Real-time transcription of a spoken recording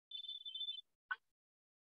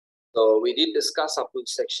So we did discuss up to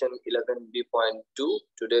section 11b.2.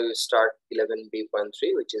 Today we start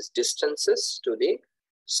 11b.3, which is distances to the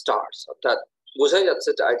stars. অর্থাৎ বোঝাই যাচ্ছে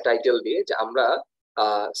title দিয়ে যে আমরা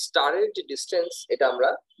স্টারের যে ডিসটেন্স এটা আমরা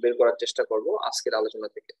বের করার চেষ্টা করব আজকের আলোচনা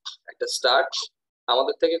থেকে। একটা স্টার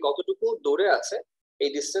আমাদের থেকে কতটুকু দূরে আছে এই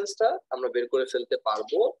ডিসটেন্সটা আমরা বের করে ফেলতে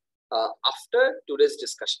পারবো after today's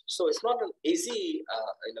discussion. So it's not an easy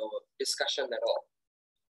discussion at all,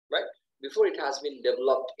 right? Before it has been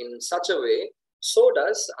developed in such a way so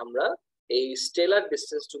does আমরা এই stellar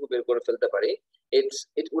distance টুকু বের করে ফেলতে পারি।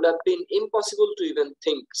 It would have been impossible to even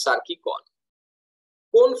think sir কি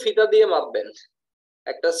কোন ফিতা দিয়ে মাপবেন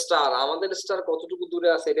একটা স্টার, আমাদের স্টার কতটুকু দূরে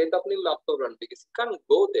আছে এটাই তো আপনি মাপতে পারবেন, because you can't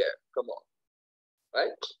go there, come on,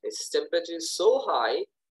 right? Its temperature is so high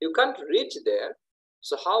you can't reach there,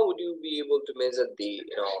 so how would you be able to measure the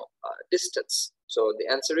distance? So the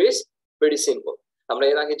answer is pretty simple. আমরা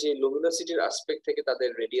এর আগে যে লুমিনোসিটির aspect থেকে তাদের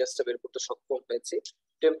রেডিয়াসটা বের করতে সক্ষম হয়েছি,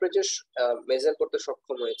 টেম্পারেচার মেজার করতে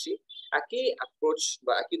সক্ষম হয়েছি, একই অ্যাপ্রোচ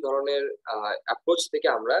বা একই ধরনের অ্যাপ্রোচ থেকে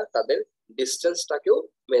আমরা তাদের ডিসটেন্সটাকেও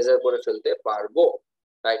মেজার করে ফেলতে পারবো,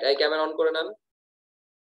 রাইট? এই ক্যামেরা অন করে নেন।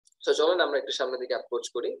 তো চলুন আমরা একটু সামনের দিকে অ্যাপ্রোচ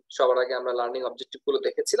করি। সবার আগে আমরা লার্নিং অবজেক্টিভ গুলো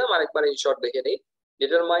দেখেছিলাম, আরেকবার ইন শর্ট দেখে নেই।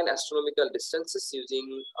 Determine astronomical distances using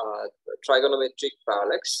trigonometric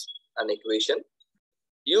parallax and equation.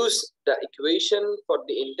 Use the equation for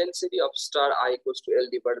the intensity of star I equals to L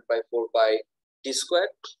divided by 4 pi d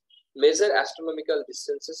squared. Measure astronomical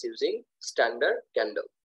distances using standard candle.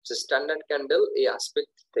 So standard candle এই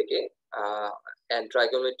aspect থেকে and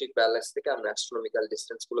trigonometric parallax থেকে আমরা astronomical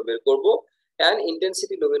distance গুলো বের করব, and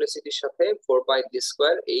intensity luminosity সাথে 4 pi d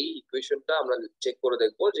square এই ইকুয়েশনটা আমরা চেক করে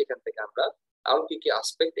দেখব যেখান থেকে আমরা আরো কি কি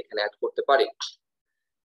aspect এখানে অ্যাড করতে পারি।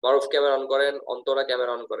 মারুফ ক্যামেরা অন করেন, অন্তরা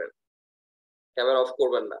ক্যামেরা অন করেন, ক্যামেরা অফ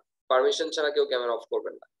করবেন না, পারমিশন ছাড়া কেউ ক্যামেরা অফ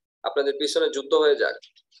করবেন না। আপনাদের পিছনে যুদ্ধ হয়ে যাক,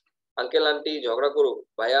 আঙ্কেল আন্টি ঝগড়া করুক,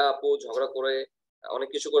 ভাইয়া আপু ঝগড়া করে অনেক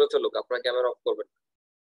কিছু করে ফেলুক, আপনারা ক্যামেরা অফ করবেন না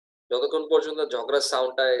যতক্ষণ পর্যন্ত ঝগড়ার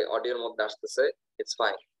সাউন্ডটা অডিওর মধ্যে আসতেছে। It's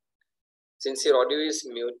fine, since your audio is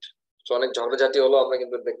mute, so অনেক ঝগড়াঝাটি হলো আমরা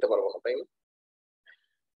কিন্তু দেখতে পারবো না, তাই না?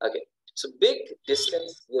 ওকে, so big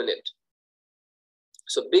distance unit.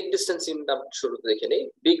 So big distance unit আমরা শুরুতে দেখে নেই।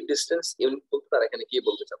 বিগ ডিস্টেন্স ইউনিট বলতে তারা এখানে কি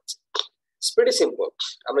বলতে চাচ্ছে? It's pretty simple.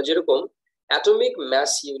 আমরা যেরকম atomic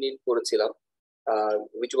mass unit পড়েছিলাম,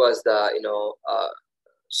 which was the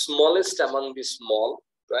smallest among the small,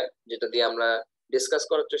 right? যেটা দিয়ে আমরা ডিসকাস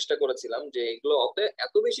করার চেষ্টা করেছিলাম যে এগুলো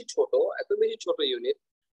এত বেশি ছোট ইউনিট,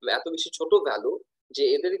 এত বেশি ছোট ভ্যালু যে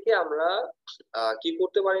এদেরকে আমরা কি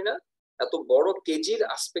করতে পারি না, এত বড় কেজির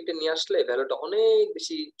অ্যাসপেক্টে নিয়ে আসলে ভ্যালুটা অনেক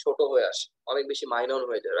বেশি ছোট হয়ে আসে, অনেক বেশি মাইনর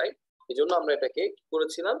হয়ে যায়, রাইট? এই জন্য আমরা এটাকে কি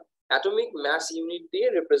করেছিলাম, অ্যাটমিক ম্যাস ইউনিট দিয়ে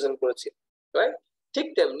রিপ্রেজেন্ট করেছি, রাইট? ঠিক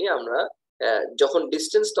তেমনি আমরা যখন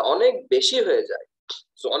ডিস্টেন্সটা অনেক বেশি হয়ে যায়,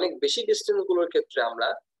 সো অনেক বেশি ডিস্টেন্স গুলোর ক্ষেত্রে আমরা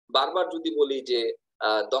বারবার যদি বলি যে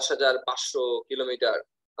 10,500 কিলোমিটার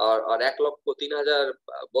আর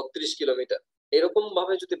 1,03,032 কিলোমিটার, এরকম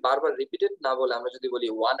ভাবে যদি বারবার রিপিটেড না বলে আমরা যদি বলি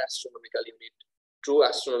 1 astronomical unit, 2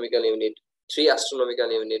 astronomical unit, 3 astronomical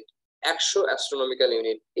unit, 100 astronomical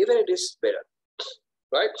unit, even it is better,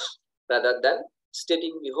 right, rather than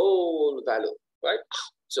stating the whole value, right?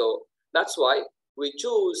 So that's why we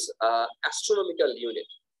choose astronomical unit.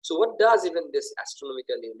 So what does even this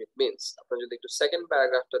astronomical unit means? আপনারা যদি একটু second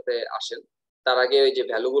প্যারাগ্রাফটাতে আসেন, তার আগে ওই যে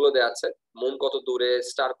ভ্যালুগুলো দেওয়া আছে, মুন কত দূরে,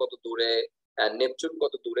 স্টার কত দূরে, নেপচুন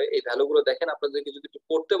কত দূরে, এই ভ্যালুগুলো দেখেন। আপনাদেরকে যদি একটু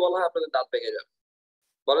পড়তে বলা হয় আপনাদের দাঁত ভেঙে যাবে।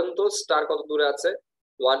 বলেন তো স্টার কত দূরে আছে?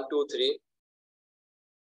 1 2 3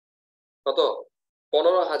 কত?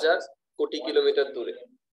 15,000 কোটি কিলোমিটার দূরে,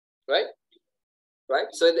 রাইট? রাইট,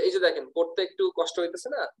 সো এই যে দেখেন পড়তে একটু কষ্ট হইতেছে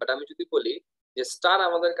না, বাট আমি যদি বলি যে স্টার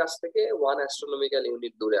আমাদের কাছ থেকে 1 অ্যাস্ট্রোনমিক্যাল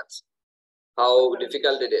ইউনিট দূরে আছে, how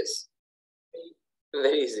difficult it is?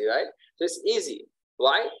 Very easy, right? So it's easy.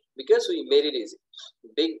 Y? Because we made it easy.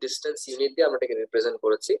 Big distance unit দিয়ে আমরা এটাকে রিপ্রেজেন্ট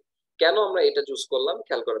করেছি। কেন আমরা এটা চুজ করলাম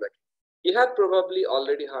খেয়াল করে দেখেন। You have probably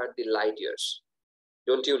already hard the light years,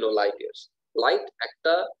 don't you know light years? Light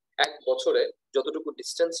এক বছরে যতটুকু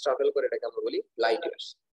ডিস্টেন্স ট্রাভেল করে এটাকে আমরা বলি লাইট ইয়ার্স।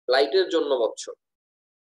 লাইটের জন্য বছর।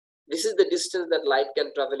 This is the distance that light can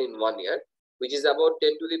travel in 1 year, which is about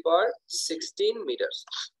 10 to the power 16 meters.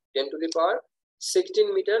 10 to the power 16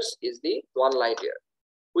 meters is the 1 light year.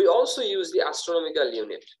 We also use the astronomical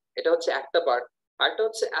unit. এটা হচ্ছে একটা part. আরেকটা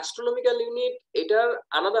হচ্ছে astronomical unit, এটার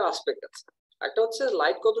another aspect আছে। একটা হচ্ছে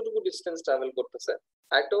light কতটুকু ডিস্টেন্স ট্রাভেল করতেছে,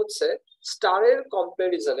 আরেকটা হচ্ছে স্টারের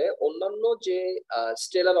কম্পারিজনে অন্যান্য যে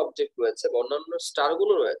স্টেলার অবজেক্ট রয়েছে বা অন্যান্য স্টার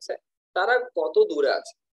গুলো রয়েছে তারা কত দূরে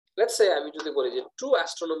আছে। লেটস সে আমি যদি বলি যে ট্রু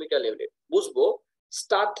অ্যাস্ট্রোনমিক্যাল ইউনিট, বুঝবো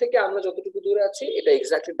স্টার থেকে আমরা যতটুকু দূরে আছি এটা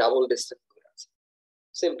এক্স্যাক্টলি ডাবল ডিস্টেন্স দূরে আছে।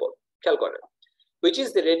 সিম্পল, খেয়াল করেন। which is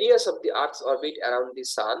the radius of the Earth's orbit around the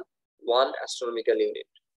sun, 1 astronomical unit.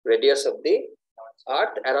 Radius of the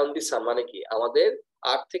Earth around the sun মানে কি আমাদের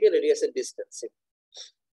আর্থ থেকে রেডিয়াসের ডিসটেন্স,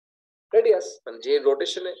 রেডিয়াস মানে যে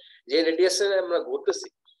রোটেশনে যে রেডিয়াসে আমরা ঘুরতেছি,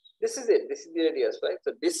 this is the radius, right?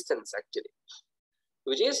 So distance actually,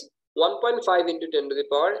 which is 1.5 into 10 to the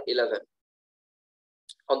power 11.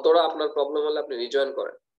 Antara আপনার প্রবলেম হলে আপনি রিজয়েন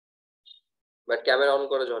করেন, বাট ক্যামেরা অন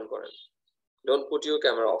করে জয়েন করেন। Don't put your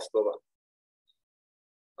camera off বাবা।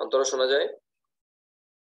 অন্তরা শোনা যায়?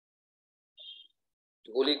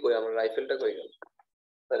 গুলি কই, আমার রাইফেলটা কই গেল?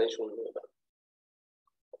 তাহলে শুনবো না।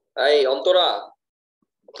 এই অন্তরা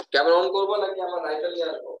ক্যামেরা অন করবো নাকি আমার রাইফেল নিয়ে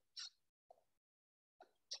আসবো?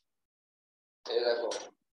 এই দেখো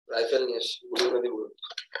রাইফেল নিয়ে এসে গুলি করে দিব।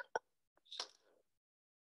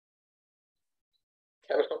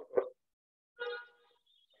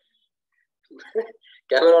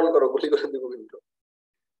 ক্যামেরা অন করো, গুলি করে দিব কিন্তু।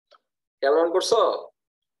 ক্যামেরা অন করছো?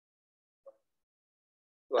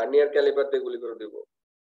 ভার্নিয়ার ক্যালিপার দিয়ে গুলি করে দিব।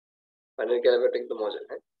 ভার্নিয়ার ক্যালিপারটা কিন্তু মজা,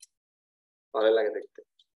 হ্যাঁ ভালো লাগে দেখতে।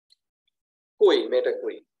 কই মেয়েটা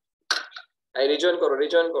কই? এই রিজয়েন করো,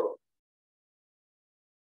 রিজয়েন করো,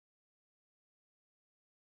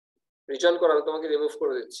 রিজয়েন করো, আমি তোমাকে রিমুভ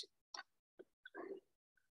করে দিচ্ছি।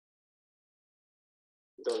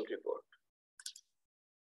 Don't report.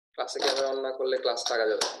 ক্লাসে ক্যামেরা অন না করলে ক্লাস টাকা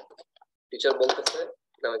যাবে। টিচার বলতেছে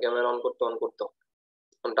আমি ক্যামেরা অন করতে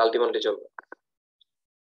আলটিমেটলি চলবে।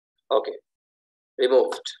 ওকে,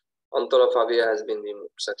 removed. Antara Fabia has been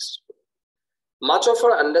removed successfully. Much of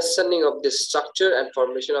our understanding of the structure and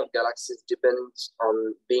formation of galaxies depends on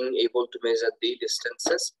being able to measure the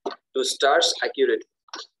distances to stars accurately.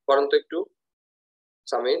 Paranto ekটু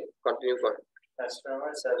Samir continue for.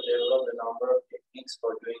 Astronomers have developed a number of techniques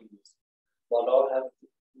for doing this, but all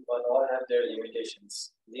have their limitations.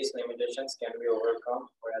 These limitations can be overcome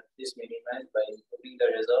or at least minimized by improving the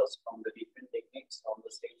results from the different techniques on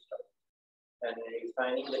the same star and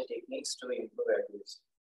refining the techniques to improve accuracy.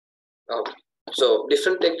 Okay, so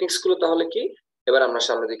different techniques গুলো তাহলে কি এবার আমরা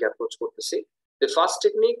সামনের দিকে approach করতেছি। The first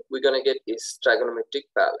technique we're going to get is trigonometric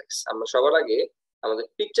parallax. আমরা সবার আগে আমাদের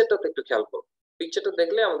পিকচারটাতে একটু খেয়াল করব। পিকচারটা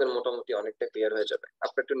দেখলে আমাদের মোটামুটি অনেকটা ক্লিয়ার হয়ে যাবে।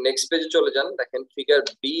 আপনি একটু নেক্সট পেজে চলে যান, দেখেন figure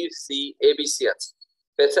B C A B C আছে,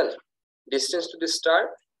 পেয়েছেন? ডিসটেন্স টু দি স্টার,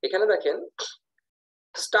 এখানে দেখেন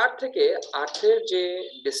স্টার থেকে আর্থের যে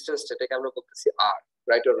ডিসটেন্সটা এটাকে আমরা বলতেছি আর,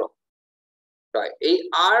 রাইট অর রং? রাইট। এই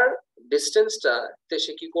আর ডিসটেন্সটা তে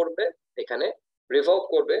সে কি করবে, এখানে রিভলভ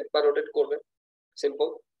করবে বা রোটেট করবে, সিম্পল।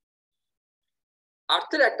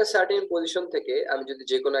 আর্থের একটা সার্টেন পজিশন থেকে আমি যদি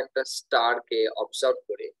যে কোনো একটা স্টারকে অবজার্ভ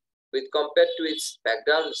করি with compared to its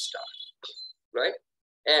background star, right?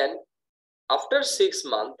 And after 6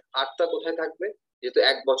 months আর্থটা কোথায় থাকবে? যেহেতু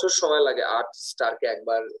 1 বছর সময় লাগে আর্থ স্টারকে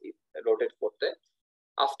একবার রোটেট করতে,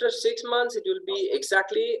 after 6 months it will be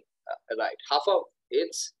exactly right half of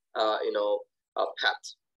its path,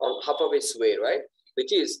 on half of its way, right?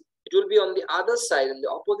 Which is it will be on the other side, on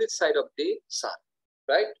the opposite side of the sun,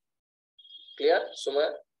 right? Clear?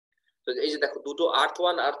 Sumaya? So এই যে দেখো দুটো আর্থ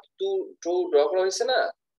 1 আর্থ 2 draw করা হয়েছে না,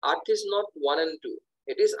 Earth is not 1 and 2.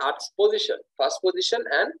 It is Earth's position, first position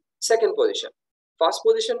and second position. First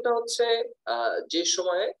position টা হচ্ছে যে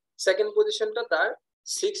সময়ে, second position টা তার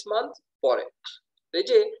 6 মান্থ পরে। এই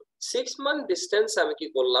যে 6 মান্থ ডিসটেন্স আমি কি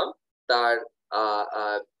করলাম, তার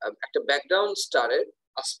একটা ব্যাকগ্রাউন্ড স্টারের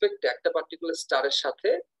অ্যাসপেক্ট একটা পার্টিকুলার স্টারের সাথে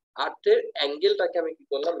আর্থের অ্যাঙ্গেলটাকে আমি কি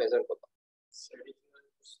করলাম, মেজার করলাম।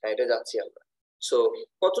 এটা যাচ্ছি আমরা। সো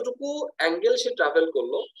কতটুকু অ্যাঙ্গেল সে ট্রাভেল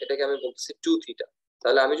করলো এটাকে আমি বলতেছি 2 থিটা।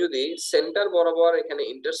 তাহলে আমি যদি সেন্টার বরাবর এখানে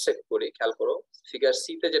ইন্টারসেক্ট করি, খেয়াল করো ফিগার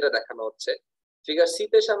সি তে যেটা দেখানো হচ্ছে, ফিগার সি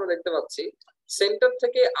তে আমরা দেখতে পাচ্ছি সেন্টার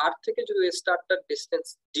থেকে আর্থ থেকে যদি স্টারটার ডিসটেন্স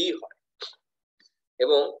ডি হয়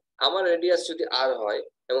এবং আমার রেডিয়াস যদি আর হয়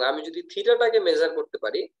এবং আমি যদি থিটাটাকে মেজার করতে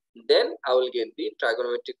পারি, then I will get the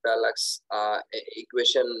trigonometric parallax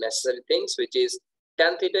equation necessary things, which is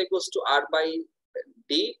tan theta equals to r by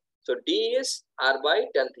d. So d is r by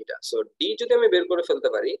tan theta. So d যদি আমি বের করে ফেলতে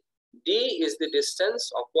পারি, d is the distance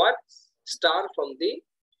of what star from the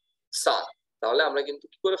sun. তাহলে আমরা কিন্তু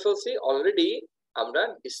কি করে ফেলছি, অলরেডি আমরা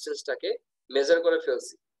ডিসটেন্সটাকে মেজার করে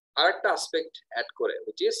ফেলছি আরেকটা অ্যাসপেক্ট অ্যাড করে,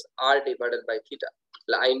 which is r divided by theta.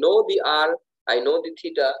 I know the r, I know the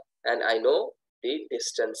theta, and I know the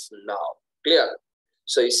distance now. Clear?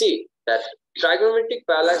 So you see that trigonometric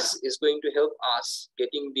parallax is going to help us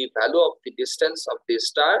getting the value of the distance of the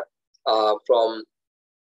star from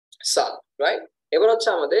sun, right? এবার হচ্ছে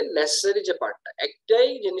আমাদের necessary যে পার্টটা, একটাই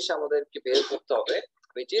জিনিস আমাদেরকে বের করতে হবে,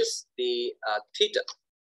 which is the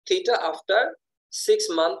theta after 6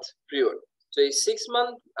 month period. So এই 6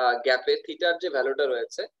 month গ্যাপে থিটার যে ভ্যালুটা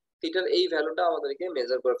রয়েছে, থিটার এই ভ্যালুটা আমাদেরকে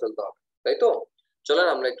মেজার করে ফেলতে হবে, তাই তো? চলেন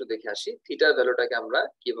আমরা একটু দেখে আসি থিটার ভ্যালুটাকে আমরা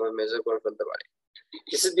কিভাবে মেজার করে ফেলতে পারি।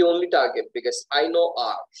 This is the only target because I know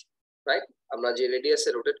R, right? আমরা যে রেডিয়াসে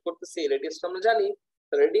রোটেট করতেছি এই রেডিয়াসটা আমরা জানি।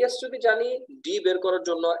 রেডিয়াস যদি জানি, ডি বের করার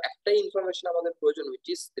জন্য একটাই ইনফরমেশন আমাদের প্রয়োজন, which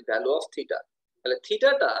is the value of theta. তাহলে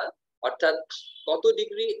থিটাটা অর্থাৎ কত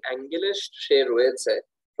ডিগ্রি অ্যাঙ্গেলে সে রয়েছে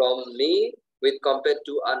from me with compare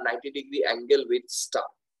to R 90 degree angle with star,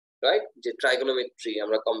 right? যে ট্রাইগোনোমেট্রি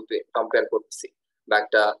আমরা কম্পেয়ার করতেছি বা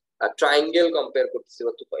একটা ট্রায়াঙ্গেল কম্পেয়ার করতেছি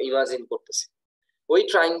বা ইমাজিন করতেছি, ওই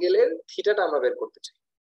ট্রায়াঙ্গেলের থিটাটা আমরা বের করতে চাই।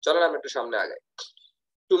 চলেন আমরা একটু সামনে আগাই।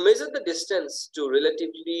 To measure the distance two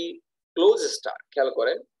relatively close star, খেয়াল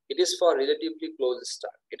করেন it is for relatively close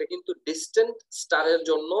star. এটা কিন্তু ডিস্টেন্ট স্টারের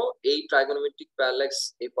জন্য এই ট্রাইগোনোমেট্রিক প্যারাল্যাক্স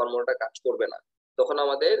এই ফর্মুলাটা কাজ করবে না। তখন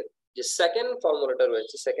আমাদের যে সেকেন্ড ফর্মুলাটা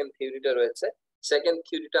রয়েছে, সেকেন্ড থিওরিটা রয়েছে, সেকেন্ড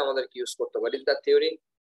থিওরিটা আমাদেরকে ইউজ করতে হবে। What is the theory?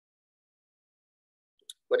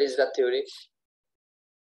 What is the theory?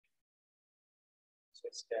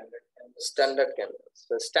 Standard candle.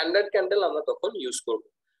 So standard candle আমরা তখন ইউজ করব।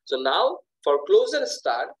 So now for closer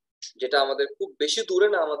star, যেটা আমাদের খুব বেশি দূরে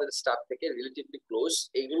না আমাদের স্টার থেকে, রিলেটিভলি ক্লোজ,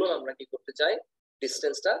 এইগুলো আমরা কি করতে চাই?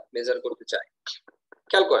 ডিসটেন্সটা মেজার করতে চাই।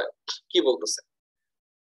 খেয়াল করেন কি বলতেছে।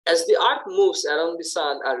 As the earth moves around the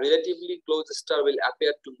sun, a relatively close star will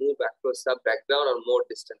appear to move across the background or more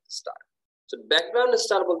distant star. So background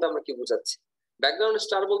star বলতে আমরা কি বোঝাচ্ছি? ব্যাকগ্রাউন্ড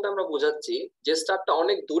স্টার বলতে আমরা বোঝাচ্ছি যে স্টারটা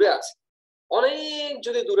অনেক দূরে আছে। অনেক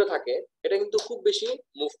যদি দূরে থাকে এটা কিন্তু খুব বেশি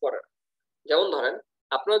মুভ করে না। যেমন ধরেন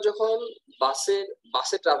আপনারা যখন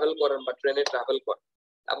বাসে ট্রাভেল করেন বা ট্রেনে ট্রাভেল করেন,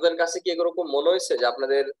 আপনাদের কাছে কি এরকম মনে হয়েছে যে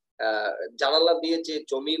আপনাদের জানালা দিয়ে যে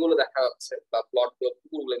জমিগুলো দেখা যাচ্ছে বা প্লট গুলো,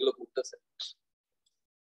 পুকুরগুলো, এগুলো ঘুরতেছে?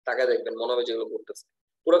 তাকে দেখবেন মনে হবে যেগুলো ঘুরতেছে।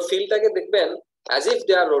 পুরো ফিল্ডটাকে দেখবেন as if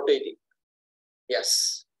they R rotating. Yes,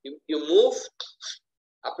 you move.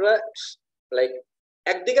 আপনারা লাইক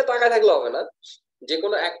একদিকে তাকায় থাকলে হবে না, যে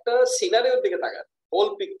কোনো একটা সিনারিওর দিকে তাকান, হোল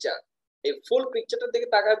পিকচার, এই ফুল পিকচারটার দিকে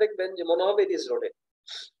তাকায় দেখবেন যে মনে হবে ইট ইজ রোটেট।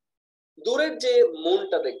 দূরের যে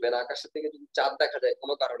মুনটা দেখবেন, আকাশের থেকে যদি চাঁদ দেখা যায়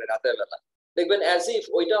কোনো কারণে রাতের বেলা, দেখবেন অ্যাজ ইফ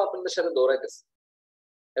ওইটা আপনাদের সাথে দৌড়াইতেছে।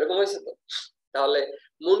 এরকম হয়েছে তো? তাহলে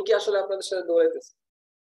মুন কি আসলে আপনাদের সাথে দৌড়াইতেছে?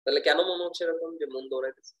 তাহলে কেন মনে হচ্ছে এরকম যে মুন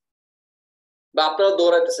দৌড়াইতেছে বা আপনারা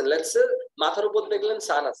দৌড়াইতেছেন? লেটস সে মাথার উপর দেখলেন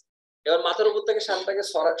সান আছে, এবার মাথার উপর থেকে সানটাকে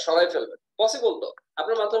সরাই ফেলবেন, পসিবল তো?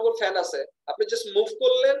 আপনার মাথার উপর ফ্যান আছে, আপনি জাস্ট মুভ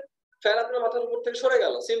করলেন, ফ্যান আপনার মাথার উপর থেকে সরে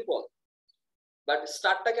গেল, সিম্পল। বাট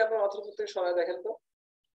স্টারটাকে আপনার মাথার উপর থেকে সরাই দেখেন তো,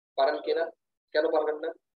 পারেন কিনা? কেন পারবেন না?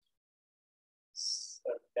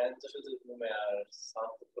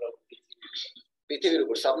 পৃথিবীর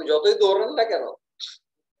উপর আপনি যতই দৌড়ান না কেন,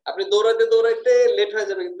 আপনি দৌড়াইতে দৌড়াইতে লেট হয়ে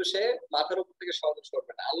যাবে, কিন্তু সে মাথার উপর থেকে সহজ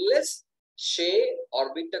করবে না আনলেস সে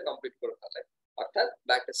অরবিটটা কমপ্লিট করে ফেলে, অর্থাৎ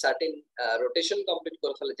একটা সার্টেন রোটেশন কমপ্লিট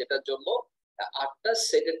করে ফেলে, যেটার জন্য 8টা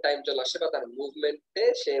সেটের টাইম চলে আসে বা তার মুভমেন্টে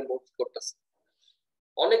সে মুভ করতেছে।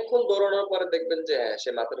 অনেকক্ষণ দৌড়ানোর পরে দেখবেন যে হ্যাঁ সে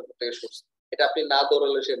মাথার উপর থেকে সরছে। এটা আপনি না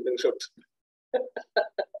দৌড়ালে সে এমনি সরছে।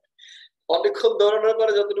 অনেকক্ষণ দৌড়ানোর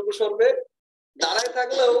পরে যতটুকু সরবে, দাঁড়ায়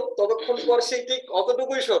থাকলেও ততক্ষণ পর সেই ঠিক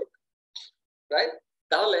অতটুকুই সরবে, রাইট?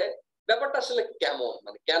 তাহলে ব্যাপারটা আসলে কেমন,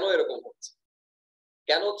 মানে কেন এরকম হচ্ছে?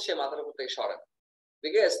 কেন সে মাথার উপর থেকে সরে না?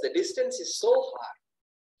 Because the distance is so high.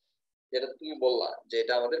 যেটা তুমি বললা যে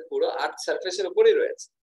এটা আমাদের পুরো আর্থ সারফেসের উপরেই রয়েছে,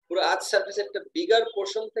 পুরো আর্থ সারফেসের একটা বিগার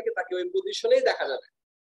পোর্শন থেকে তাকে ওই পজিশনেই দেখা যাবে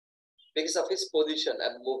because of his position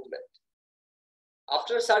and movement.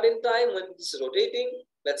 After a certain time when it is rotating,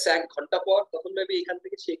 let's say 1 ঘন্টা পর, তখন মেবি এখান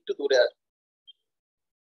থেকে সে একটু দূরে আসবে,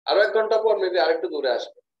 আরো 1 ঘন্টা পর মেবি আরেকটু দূরে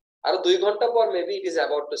আসবে, আরো 2 ঘন্টা পর maybe it is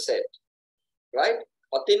about to set, right?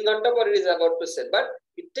 or 3 ঘন্টা পর it is about to set, but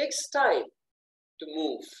it takes time to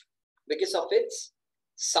move because of its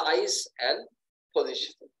size and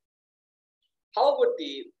position. How about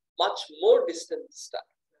the much more distant star?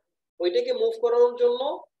 ওইটাকে move করানোর জন্য,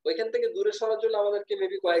 ওইখান থেকে দূরে সরার জন্য আমাদেরকে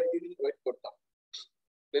মেবি কয়েকদিন ওয়েট করতে হবে,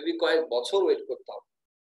 মেবি কয়েক বছর ওয়েট করতে হবে,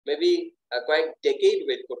 মেবি কয়েক ডেকেড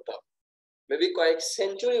ওয়েট করতে হবে, মেবি কয়েক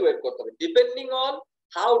সেঞ্চুরি ওয়েট করতে হবে, depending on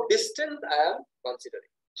how distant I am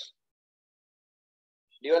considering.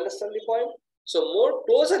 Do you understand the point? So more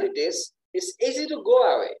closer it is, it's easy to go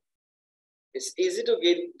away, it's easy to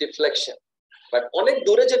get deflection, but অনেক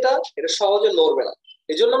দূরে যেটা, এটা সহজে নড়বে না।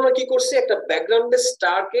 এই জন্য আমরা কি করছি, একটা ব্যাকগ্রাউন্ডে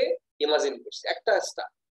স্টারকে ইমাজিন করছি, একটা স্টার,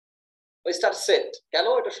 ওই স্টার সেট, কেন?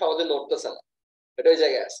 এটা সহজে নড়তেছে না, এটা ওই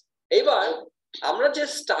জায়গায় আছে। এইবার আমরা যে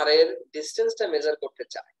স্টারের ডিস্টেন্সটা মেজার করতে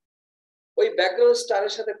চাই, ওই ব্যাকগ্রাউন্ড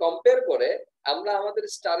স্টারের সাথে কম্পেয়ার করে আমরা আমাদের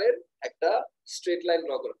স্টারের একটা স্ট্রেট লাইন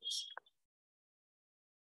ড্র করে ফেলছি,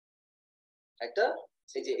 একটা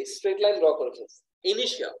এই যে স্ট্রেট লাইন ড্র করে ফেলছি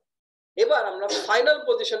ইনিশিয়াল। এবার আমরা ফাইনাল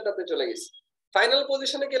পজিশনটাতে চলে গেছি, ফাইনাল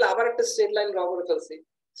পজিশনে গেলে আবার একটা স্ট্রেট লাইন ড্র করে ফেলছি,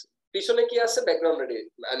 পিছনে কি আছে? ব্যাকগ্রাউন্ড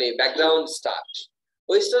মানে ব্যাকগ্রাউন্ড স্টার,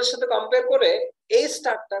 ওই স্টারের সাথে কম্পেয়ার করে এই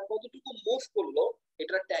স্টারটা কতটুকু মুভ করলো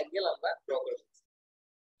এটা একটা অ্যাঙ্গেল আমরা ড্র করে ফেলছি।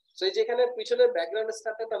 সো এই যেখানে পিছনের ব্যাকগ্রাউন্ড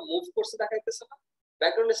স্টারটা মুভ করছে দেখাইতেছে না,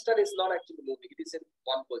 background star is not actually moving, it is in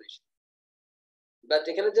one position, but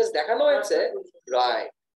এখানে জাস্ট দেখানো হয়েছে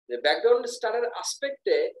রাইট যে ব্যাকগ্রাউন্ড স্টারের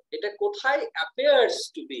অ্যাসপেক্টে এটা কোথায় অ্যাপিয়ার্স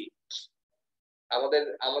টু বি, আমাদের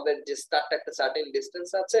আমাদের যে স্টারটা একটা সার্টেন ডিসটেন্স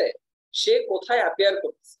আছে সে কোথায় অ্যাপিয়ার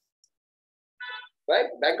করছে, রাইট?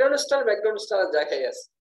 ব্যাকগ্রাউন্ড স্টার জায়গায় আছে,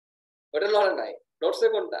 ওটা লড়ে নাই, নড়ছে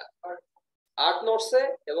কোনটা? আর্ট নড়ছে,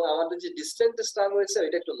 এবং আমাদের যে ডিস্টেন্ট স্টার রয়েছে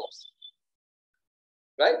ওইটা একটু নড়ছে,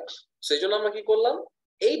 রাইট? সেই জন্য আমরা কি করলাম,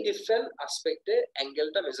 এই ডিফারেন্ট অ্যাসপেক্টে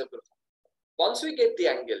অ্যাঙ্গেলটা মেজার করব। Once we get the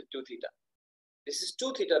angle 2 theta, this is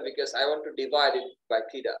 2 theta because I want to divide it by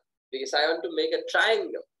theta, because I want to make a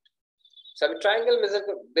triangle. So আমি triangle measure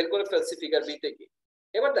বের করে ফেলছি ফিগার বি থেকে।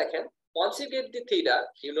 এবার দেখেন, once you get the theta,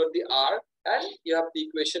 you know the r and you have the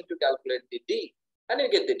equation to calculate the d and you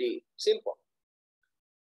get the d. Simple.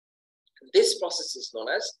 This process is known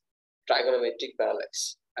as trigonometric parallax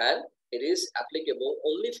and it is applicable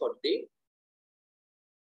only for the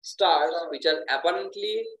stars which are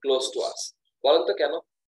apparently close to us. বলেন তো কেন?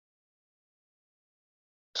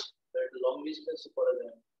 Long distance করা যায়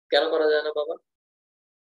না। কেন করা যায় না বাবা?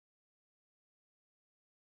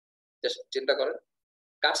 চিন্তা করেন,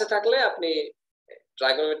 কাছে থাকলে আপনি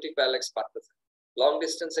ট্রাইগোনোমেট্রিক প্যারালাক্স পারতেছেন, লং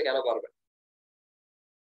ডিসটেন্সে কেন পারবেন?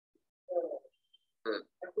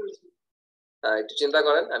 একটু চিন্তা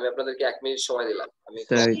করেন, আমি আপনাদেরকে 1 মিনিট সময় দিলাম। আমি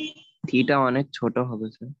থিটা অনেক ছোট হবে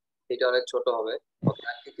স্যার। থিটা অনেক ছোট হবে, ওকে।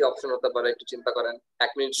 আর কি অপশন হতে পারে একটু চিন্তা করেন।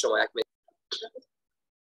 1 মিনিট সময়, 1 minute.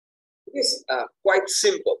 It is quite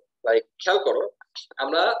simple. Like খেয়াল করো,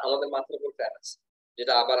 আমরা আমাদের মাথার উপর ফ্যান আছে,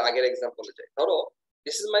 যেটা আবার আগের এক্সাম্পলে যাই। ধরো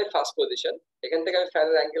this is my first position, এখান থেকে আমি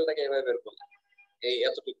ফ্যানের অ্যাঙ্গেলটাকে এভাবে বের করলাম, এই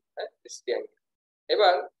এতটুকু, হ্যাঁ, দিস ইজ দি অ্যাঙ্গেল।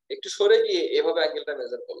 এবার একটু সরে গিয়ে এভাবে অ্যাঙ্গেলটা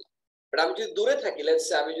মেজার করলাম। বাট আমি যদি দূরে থাকি, লেটস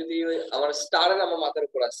সে আমি যদি আমার স্টারের আমার মাথার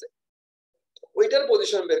উপর আছে, ওইটার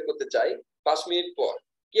পজিশন বের করতে চাই 5 মিনিট পর,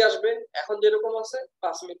 কি আসবে? এখন যেরকম আছে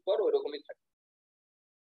 5 মিনিট পর ওই রকমই থাকবে।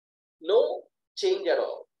 No change at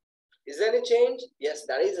all. Is there any change? Yes,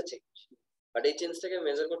 there is a change. But এই চেঞ্জটাকে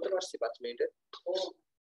মেজার করতে পারছি 5 মিনিটে?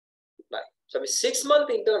 না। সো আমি 6 মান্থ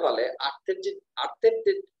ইন্টারভালে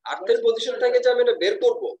আর্থের পজিশন থেকে যে আমি এটা বের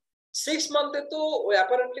করব, 6 মান্থে তো ওই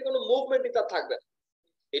অ্যাপারেন্টলি কোনো মুভমেন্টই তার থাকবে না।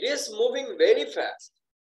 It is moving very fast,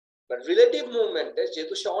 but relative মুভমেন্টে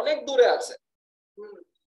যেহেতু সে অনেক দূরে আছে,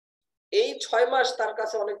 এই 6 মাস তার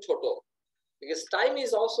কাছে অনেক ছোট, because time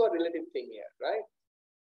is also a relative thing here, right?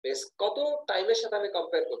 বেশ কত টাইমের সাথে আমি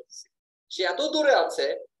কম্পেয়ার করতেছি, সে এত দূরে আছে,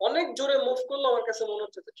 অনেক জোরে মুভ করলো, আমার কাছে মনে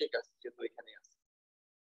হচ্ছে তো ঠিক আছে, যেহেতু এখানে আছে।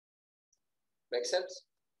 Make sense?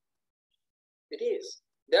 It is.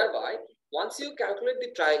 Thereby, once you calculate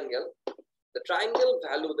the triangle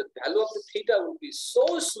value, the value of the theta will be so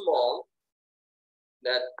small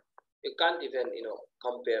that you can't even,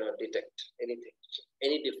 compare or detect anything,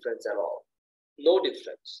 any difference at all. No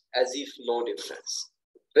difference, as if no difference.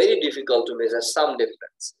 Very difficult to measure some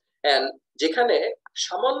difference. And যেখানে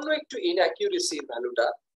সামান্য একটু inaccuracy ভ্যালুটা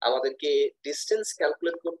আমাদেরকে distance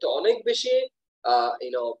calculate করতে অনেক বেশি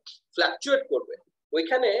fluctuate করবে,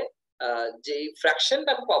 ওইখানে যে ফ্র্যাকশনটা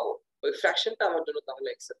আমি পাবো, ওই ফ্র্যাকশনটা আমার জন্য তাহলে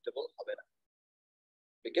অ্যাকসেপ্টেবল হবে না,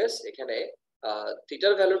 বিকজ এখানে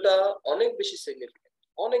থিটার ভ্যালুটা অনেক বেশি সিগনিফিকেন্ট,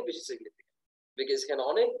 বিকজ এখানে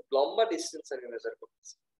অনেক লম্বা ডিসটেন্স আমি মেজার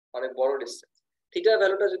করতেছি, অনেক বড় ডিসটেন্স। থিটার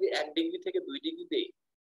ভ্যালুটা যদি 1 ডিগ্রি থেকে 2 ডিগ্রি দেই,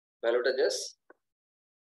 ভ্যালুটা জাস্ট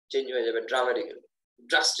চেঞ্জ হয়ে যাবে,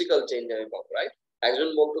 ড্রাস্টিক্যাল চেঞ্জ আমি পাবো, রাইট? একজন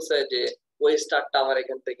বলতেছে যে ওই স্টারটা আমার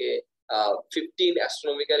এখান থেকে 15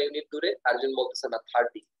 অ্যাস্ট্রোনমিক্যাল ইউনিট দূরে, আরেকজন বলতেছে না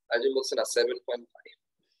 30, আরেকজন বলছে না 7.5,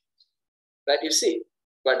 রাইট? ইউ সি,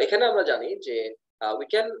 বাট এখানে আমরা জানি যে we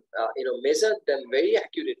can measure them very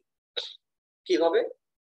accurately. কিভাবে?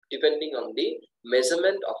 Depending on the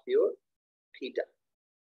measurement of your theta.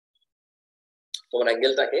 তোমার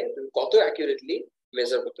অ্যাঙ্গেলটাকে তুমি কত অ্যাকুরেটলি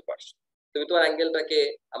মেজার করতে পারছো। তুমি তোমার অ্যাঙ্গেলটাকে,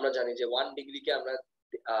 আমরা জানি যে 1 ডিগ্রিকে আমরা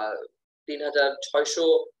 3600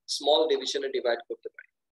 স্মল ডিভিশনে ডিভাইড করতে পারি।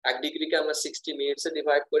 1 ডিগ্রিকে আমরা 60 মিনিটসে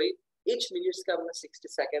ডিভাইড করি, ইচ মিনিটসকে আমরা 60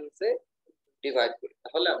 সেকেন্ডসে ডিভাইড করি।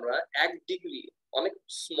 তাহলে আমরা 1 ডিগ্রি অনেক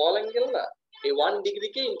স্মল অ্যাঙ্গেল না, এই 1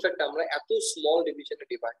 ডিগ্রিকে ইনফ্যাক্ট আমরা এত স্মল ডিভিশনে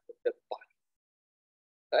ডিভাইড করতে পারি,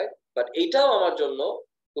 রাইট? বাট এইটাও আমার জন্য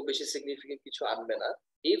খুব বেশি সিগনিফিকেন্ট কিছু আনবে না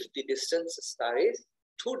if the distance star is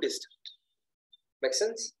too distant. Make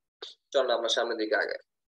sense? চলো আমরা সামনের দিকে আগাই।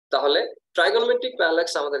 তাহলে ট্রাইগোনোমেট্রিক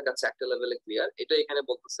প্যারালাক্স আমাদের কাছে একটা লেভেলে ক্লিয়ার। এটা এখানে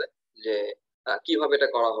বলতেছে যে কিভাবে এটা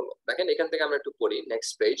করা হলো। দেখেন এখান থেকে আমরা একটু পড়ি,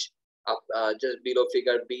 next page, just below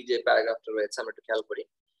figure B যে প্যারাগ্রাফটা রয়েছে আমরা একটু খেয়াল করি।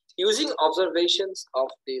 Using observations of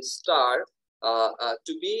the star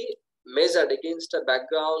to be measured against a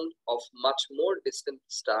background of much more distant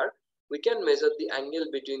star, we can measure the angle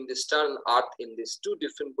between the star and Earth in these two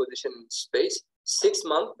different positions in space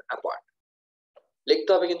 6 months apart. লিখতে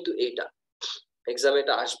হবে কিন্তু এইটা এক্সামে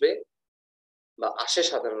এটা আসবে বা আসে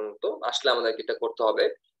সাধারণত আসলে আমাদেরকে এটা করতে হবে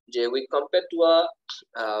যে we compare to a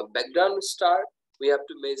background star, we have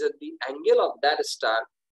to measure the angle of that star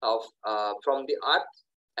of from the Earth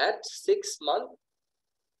at 6 month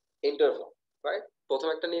interval, right? প্রথম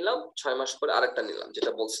একটা নিলাম 6 মাস পরে আরেকটা নিলাম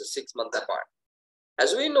যেটা বলছে 6 month apart. As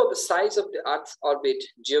we know, the size of the Earth's orbit,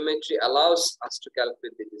 geometry allows us to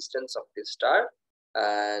calculate the distance of the star,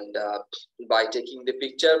 and by taking the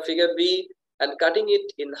picture figure B and cutting it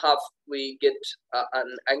in half, we get an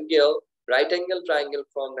angle, right angle triangle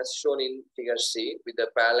formed as shown in figure C with the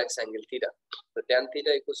parallax angle theta. So tan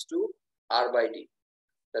theta equals to R by D,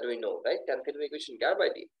 that we know, right? Tan theta equation R by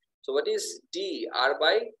D. So what is D? R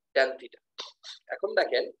by tan theta. এখন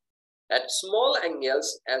দেখেন, at small angles,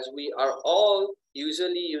 as we are all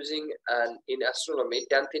usually using in astronomy,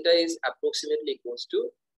 tan theta is approximately equals to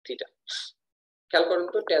theta. খেয়াল করেন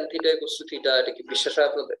তো tan theta equals to theta, এটা কি বিশ্বাস হয়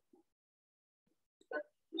আপনাদের?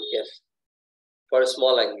 Yes, for a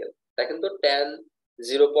small angle. দেখেন তো tan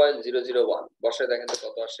 0.001 বসায় দেখেন তো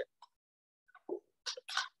কত আসে।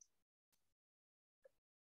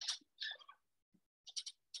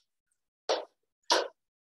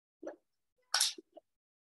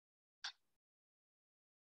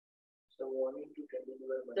 So 1 into 10 to the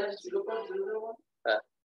power minus that's 0.001. হ্যাঁ,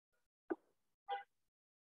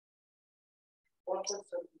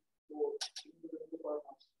 1.74 into 10 to the power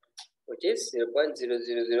minus, which is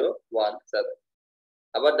 0.00017.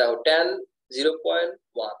 আবার দাও tan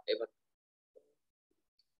 0.1 এবার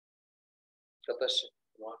কত আসে?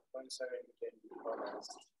 1.7 into 10 to the power minus,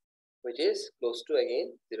 which is close to again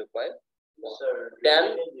 0.1. sir,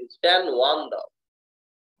 tan 1 দাও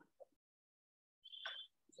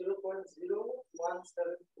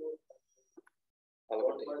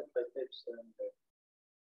 0.0174.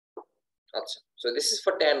 আচ্ছা, so this is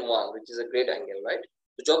for tan 1, which is a great angle, right?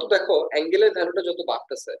 তো যত দেখো অ্যাঙ্গেলের ভ্যালুটা যত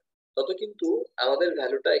বাড়তেছে তত কিন্তু আমাদের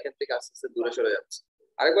ভ্যালুটা এখান থেকে আস্তে আস্তে দূরে সরে যাচ্ছে।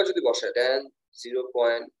 আরেকবার যদি বসাই tan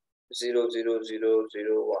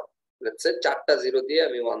 0.00001, লেটস সে 4টা 0 দিয়ে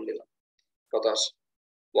আমি 1 দিলাম, কত আসে?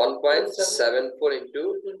 1.74 into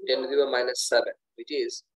 10 to the power minus 7, which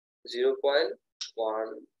is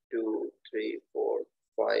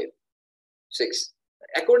 0.123456.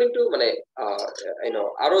 According to মানে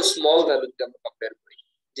আরো স্মল ভ্যালু যদি আমরা কম্পেয়ার করি,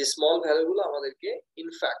 যে স্মল ভ্যালু গুলো আমাদেরকে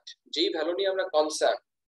ইনফ্যাক্ট যেই ভ্যালু নিয়ে আমরা কনসার্ন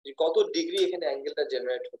যে কত ডিগ্রি এখানে অ্যাঙ্গেলটা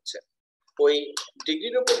জেনারেট হচ্ছে, ওই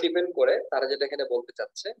ডিগ্রির উপর ডিপেন্ড করে তারা যেটা এখানে বলতে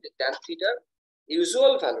চাচ্ছে যে ট্যান থিটার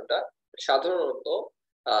ইউজুয়াল ভ্যালুটা সাধারণত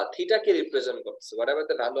থিটাকে রিপ্রেজেন্ট করছে। Whatever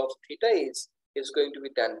the value of theta is going to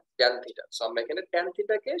be tan theta. So আমরা এখানে tan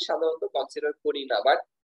থিটাকে সাধারণত কনসিডার করি না, বাট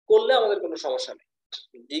করলে আমাদের কোনো সমস্যা নেই।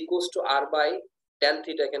 d equals to r by tan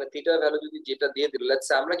theta, এখানে থিটার ভ্যালু যদি যেটা দিয়ে দিল, লেটস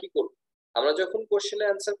সে আমরা কি করব, আমরা যখন কোশ্চেনে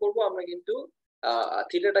অ্যানসার করব আমরা কিন্তু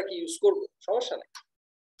থিটাটা কি ইউজ করব, সমস্যা নেই,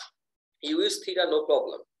 use theta no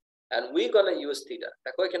problem, and we gonna use theta.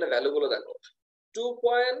 দেখো এখানে ভ্যালু গুলো দেখো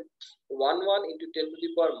 2.11 into 10 to the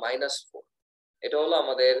power minus 4, এটা হলো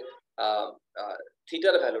আমাদের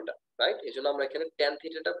থিটার ভ্যালুটা, রাইট? এজন্য আমরা এখানে tan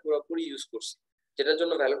থিটাটা পুরোপুরি ইউজ করছি, যেটার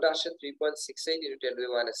জন্য ভ্যালুটা আসে 3.68 into 10 to the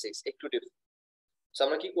power minus 6, একটু ডিফারেন্ট। সো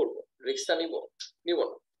আমরা কি করব, রিস্কটা নিব না।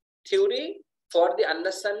 থিওরি ফর দি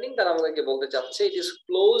আন্ডারস্ট্যান্ডিং তারা আমাদেরকে বলতে চাচ্ছে it is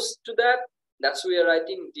close to that, that's we are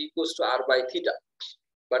writing d equals to r by theta,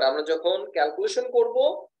 but আমরা যখন ক্যালকুলেশন করব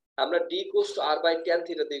আমরা d equals to r by tan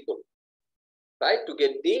theta দিয়ে করব, right, to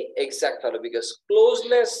get the exact value, because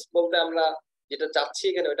closeness বলতে আমরা যেটা চাচ্ছি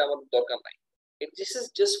এখানে ওটা আমাদের দরকার নাই। This is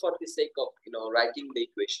just for the sake of writing the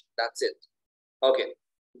equation, that's it. Okay,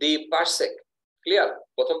 the parsec clear,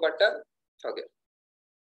 প্রথম পার্টটা। Okay,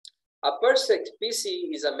 a parsec PC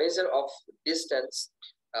is a measure of distance.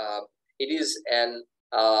 It is an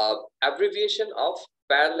abbreviation of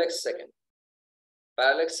parallax second.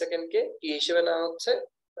 Parallax second কে কি হিসেবে নেওয়া হচ্ছে,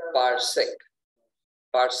 parsec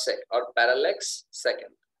or parallax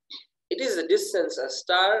second. It is the distance a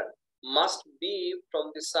star must be from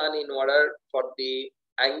the sun in order for the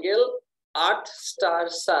angle Earth star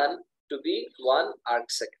sun to be 1 arc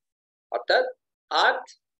second. অর্থাৎ আর্থ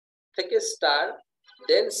থেকে star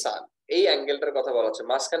দেন সান, এই অ্যাঙ্গেলটার কথা বলা হচ্ছে।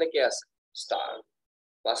 মাঝখানে কে আছে, স্টার,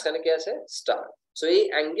 মাঝখানে কে আছে, স্টার। সো এই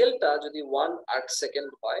অ্যাঙ্গেলটা যদি 1 আর্ক সেকেন্ড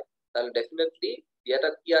হয় তাহলে ডেফিনেটলি এটা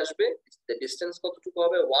কি আসবে, দ্য ডিসটেন্স কতটুকু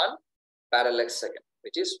হবে, 1 parallax second,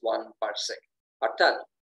 which is 1 parsec। অর্থাৎ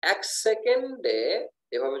এক সেকেন্ডে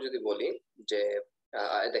এভাবে যদি বলি যে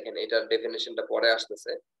দেখেন এটার ডেফিনেশনটা পরে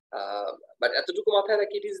আসতেছে, বাট এতটুকু মাথায়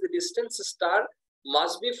রাখি, it is the distance star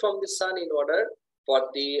must be from the sun in order for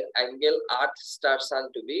the angle arc star sun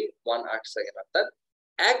to be 1 arc second. অর্থাৎ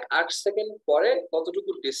 1 arc second পরে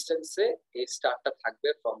কতটুকু ডিসটেন্সে এই স্টারটা থাকবে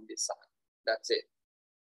from the sun. That's it.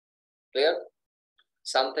 Clear?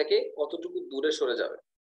 সান থেকে কতটুকু দূরে সরে যাবে।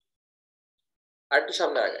 আর একটু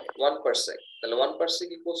সামনে আগাই 1 per sec, তাহলে 1 per sec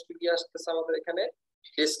equals to কি আসতেছে আমাদের এখানে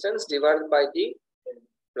distance divided by the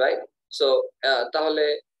right, so তাহলে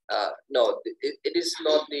no, it is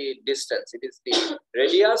not the distance, it is the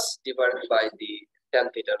radius divided by the tan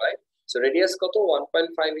theta, right? So radius কত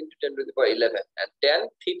 1.5 into 10 to the power 11 and tan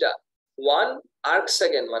theta 1 arc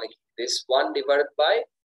second মানে কি this 1 divided by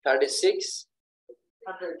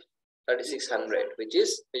 3600 which is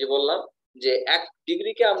এই যে বললাম যে 1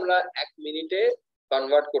 ডিগ্রিকে আমরা 1 মিনিটে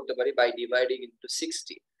convert করতে পারি বাই ডিভাইডিং ইনটু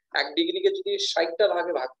 60। 1 ডিগ্রিকে যদি 60টা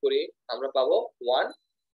ভাগে ভাগ করি আমরা পাবো 1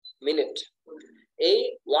 মিনিট। এই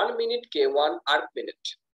 1 মিনিটকে 1 আর্ক মিনিট,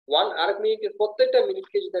 1 আর্ক মিনিটের প্রত্যেকটা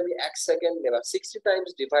মিনিটকে যদি আমি 1 সেকেন্ড বা 60 টাইমস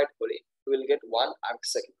ডিভাইড করি we will get 1 arc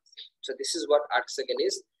second. So this is what arc second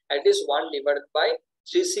is, and it is 1 divided by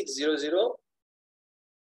 3600,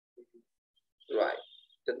 right?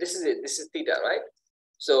 So this is it, this is theta, right?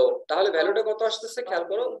 So তাহলে ভ্যালুটা কত আসতেছে খেয়াল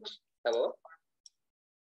করো, দেখো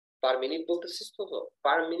পার মিনিট বলতেছিস তো,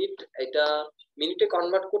 পার মিনিট এটা মিনিটে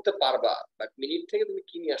কনভার্ট করতে পারবা, বাট মিনিট থেকে তুমি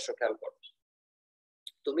কি নিয়ে আসছো খেয়াল করো।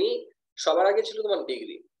 তুমি সবার আগে ছিল তোমার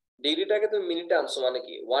ডিগ্রি, ডিগ্রিটাকে তুমি মিনিটে আনছো মানে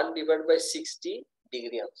কি 1 ডিভাইড বাই 60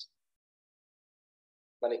 ডিগ্রি আনছো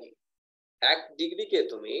মানে কি 1 ডিগ্রিকে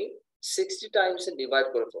তুমি 60 টাইমস এ ডিভাইড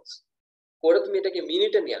করে ফেলছো, করে তুমি এটাকে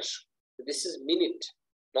মিনিটে নিয়ে আসো। This is minute,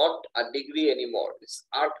 not a degree anymore, this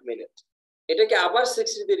arc minute. এটাকে আবার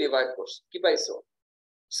 60 দিয়ে ডিভাইড করছো, কি পাইছো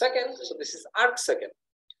second. So this is arc second,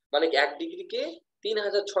 মানে কি 1 ডিগ্রিকে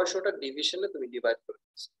 3600টা ডিভিশনে তুমি ডিভাইড করে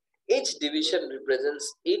ফেলছো। each division represents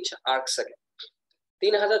each arc second.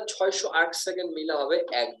 3600 arc second মিলা হবে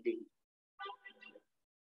 1 ডিগ্রি,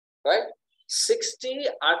 right? 60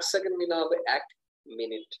 arc second মিলা হবে 1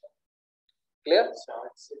 মিনিট। ক্লিয়ার?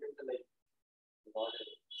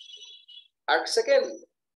 arc second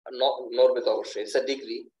নড়বে তো অবশ্যই, it's a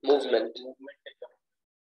degree movement.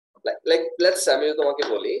 like let's আমি তোমাকে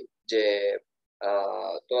বলি যে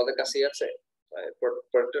তোমাদের কাছে আছে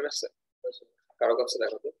প্রোডাক্টর আছে কারো কাছে,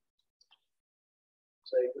 দেখো তো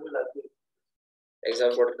এক্সাম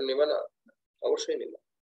প্রোডাক্টর নিবা না? অবশ্যই নিবা।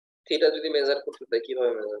 থিটা যদি মেজার করতে চাই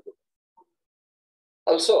কিভাবে মেজার করবে?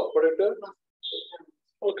 Also protector,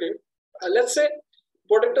 okay let's say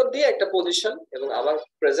protector দিয়ে একটা পজিশন এবং আমার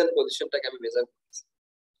প্রেজেন্ট পজিশনটাকে আমি মেজার করতেছি,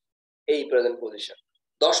 এই প্রেজেন্ট পজিশন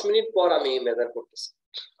 10 মিনিট পর আমি মেজার করতেছি,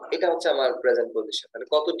 এটা হচ্ছে আমার প্রেজেন্ট পজিশন। তাহলে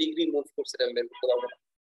কত ডিগ্রি মুভ করছে এটা আমি বের করতে পারবো না?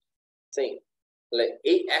 সেই তাহলে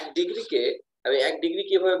এই 1 ডিগ্রিকে আমি 1 ডিগ্রি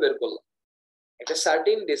কিভাবে বের করলাম, একটা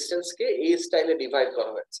সার্টেন ডিসটেন্সকে এই স্টাইলে ডিভাইড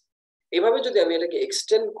করা হয়েছে। এভাবে যদি আমি এটাকে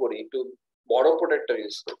এক্সটেন্ড করি, একটু বড় প্রোটেক্টর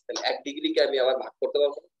ইউজ করি, তাহলে 1 ডিগ্রিকে আমি আবার ভাগ করতে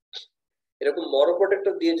পারবো না। এরকম বড়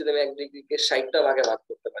প্রোটেক্টর দিয়ে যদি আমি 1 ডিগ্রিকে 60টা ভাগে ভাগ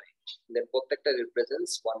করতে পারি, দেন প্রত্যেকটা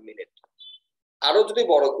রিপ্রেজেন্টস 1 মিনিট। আরো যদি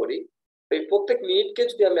বড় করি, এই প্রত্যেক মিনিটকে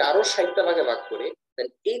যদি আমি আরো 60টা ভাগে ভাগ করি, দেন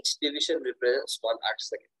each division represents 1 arc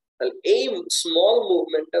second. তাহলে এই small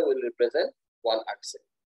মুভমেন্টটা will represent 1 arc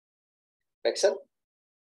second. Make sense?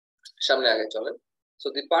 সামনে আগে চলেন। So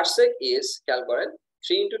the parsec is খেয়াল করেন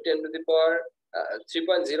 3 into 10 to the power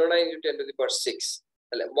 3.09 into 10 to the power 6।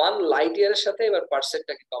 তাহলে 1 লাইট ইয়ারের সাথে এবার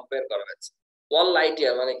পারসেকটাকে কম্পেয়ার করা হয়েছে। 1 লাইট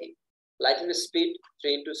ইয়ার মানে কি, লাইট এর speed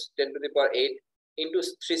 3 into 10 to the power 8 into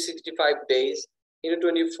 365 days into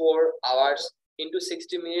 24 hours into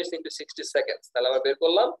 60 minutes into 60 seconds। তাহলে আমরা বের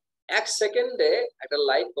করলাম 1 সেকেন্ডে একটা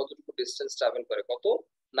লাইট কতটুকু ডিসটেন্স ট্রাভেল করে, কত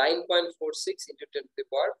 9.46 into 10 to the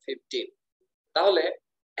power 15। তাহলে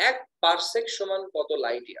 1 পারসেক সমান কত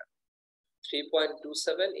light year?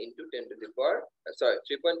 3.27 into 10 to the power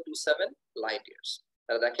 3.27 light years।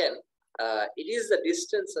 তাহলে দেখেন it is the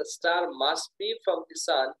distance a star must be from the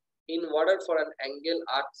sun in order for an angle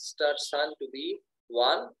arc star sun to be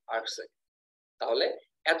 1 arc second। তাহলে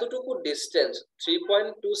এতটুকু distance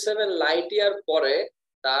 3.27 light year পরে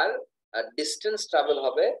তার distance travel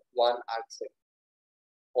হবে 1 arc second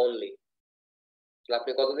only. তাহলে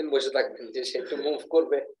আপনি কতদিন বসে থাকবেন যে সে একটু মুভ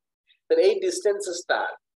করবে? তাহলে এই ডিসটেন্স স্টার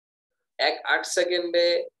 1 আর্ক সেকেন্ডে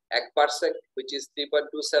 1 parsec which is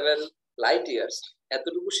 3.27 light years,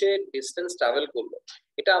 এতটুকু সে ডিসটেন্স ট্রাভেল করলো।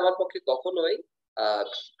 এটা আমার পক্ষে কখনোই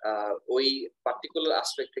ওই পার্টিকুলার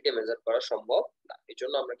অ্যাসপেক্ট থেকে মেজার করা সম্ভব না,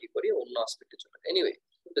 এজন্য আমরা কি করি অন্য অ্যাসপেক্টে চলে। এনিওয়ে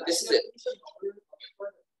তো this is it.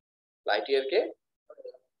 Light year K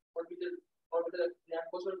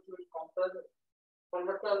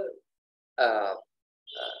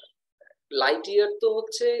light year তো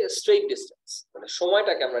হচ্ছে স্ট্রেট ডিসটেন্স, মানে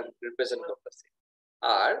সময়টাকে আমরা রিপ্রেজেন্ট করতেছি,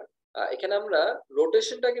 আর এখানে আমরা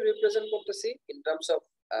রোটেশনটাকে রিপ্রেজেন্ট করতেছি in terms of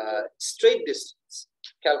straight distance.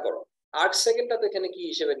 খেয়াল করো 8 সেকেন্ডটা তো এখানে কি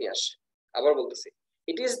হিসেবে নিয়ে আসে, আবার বলতেছি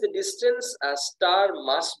it is the distance a star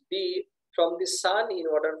must be from the sun in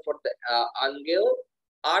order for the angle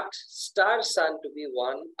at star sun to be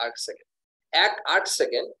 1 arc second। 8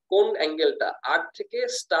 second কোন অ্যাঙ্গেলটা 8 থেকে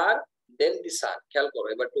স্টার দেন দি সান। খেয়াল করো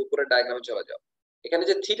এবার একটু উপরে ডায়াগ্রামে চলে যাও, এখানে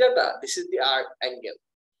যে থিটাটা this is the arc angle,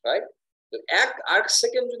 right? তো 1 আর্ক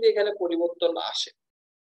সেকেন্ড যদি এখানে পরিবর্তন আসে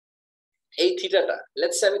এই থিটাটা,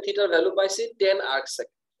 লেটস সে আমি থিটার ভ্যালু পাইছি 10 আর্ক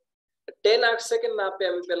সেকেন্ড, 10 আর্ক সেকেন্ড না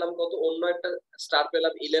পেয়ে আমি পেলাম কত, অন্য একটা স্টার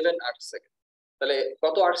পেলাম 11 আর্ক সেকেন্ড, তাহলে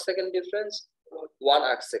কত arc second difference, 1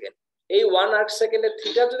 arc second. এই 1 আর্ক সেকেন্ডের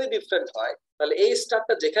থিটা যদি ডিফারেন্ট হয় তাহলে এই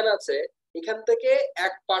স্টারটা যেখানে আছে এখান থেকে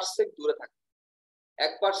 1 পারসেক দূরে থাকে।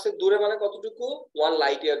 1 পারসেক দূরে মানে কতটুকু, 1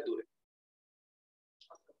 লাইট ইয়ার দূরে।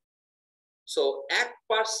 So 1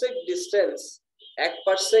 parsec distance, 1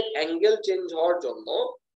 parsec angle change হওয়ার জন্য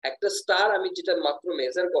একটা স্টার আমি যেটা মাত্র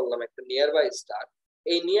মেজার করলাম একটা নিয়ার বাই স্টার,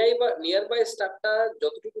 এই নিয়ার বাই স্টারটা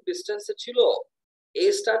যতটুকু ডিসটেন্সে ছিল এই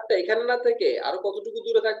স্টারটা এখানে না থেকে আরো কতটুকু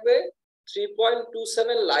দূরে থাকবে,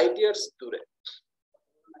 3.27 লাইট ইয়ার্স দূরে,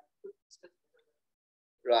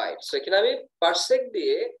 রাইট? সো এখানে আমি পারসেক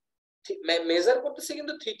দিয়ে মেজার করতেছি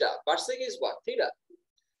কিন্তু theta, parsec is what, theta.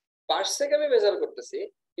 Parsec আমি মেজার করতেছি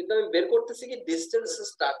কিন্তু আমি বের করতেছি কি ডিসটেন্স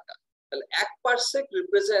স্টারটা, তাহলে 1 পারসেক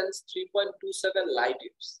রিপ্রেজেন্টস 3.27 লাইট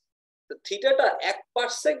ইয়ার্স। তো থিটাটা 1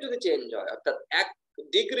 পারসেক যদি চেঞ্জ হয় অর্থাৎ 1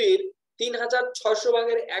 ডিগ্রির 3600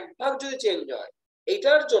 ভাগের 1 ভাগ যদি চেঞ্জ হয়,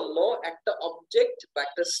 এটার জন্য একটা অবজেক্ট বা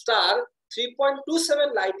একটা স্টার 3.27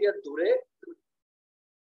 লাইট ইয়ার দূরে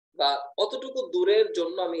বা অতটুকু দূরের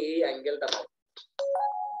জন্য আমি এই অ্যাঙ্গেলটা পাবো।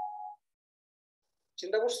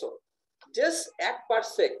 চিন্তা করছো, just 1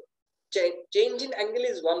 parsec change in angle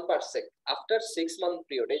is 1 parsec after 6 month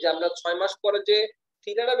period. এই যে আমরা 6 মাস পরে যে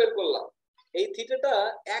থিটাটা বের করলাম এই থিটাটা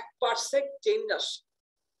 1 পারসেক চেঞ্জ আসে।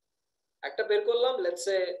 একটা বের করলাম লেটস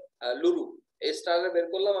সে লুরু, এই স্টারে বের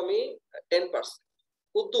করলাম আমি 10%।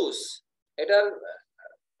 কুদ্দুস এটার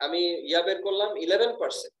আমি ইয়া বের করলাম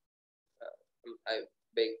 11%। I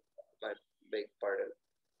beg pardon,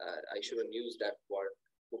 I shouldn't use that word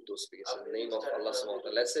Kuddus because in the name of Allah subhanahu wa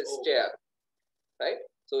ta'ala, let's say chair, right?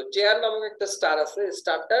 So chair নামক একটা স্টার আছে,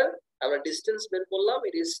 স্টারটার আমরা ডিসটেন্স বের করলাম,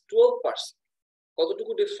 it is 12%।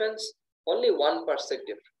 কতটুকু ডিফারেন্স, only 1%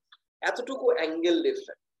 ডিফারেন্স, এতটুকু angle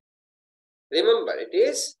difference. Remember it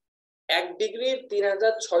is 1 ডিগ্রির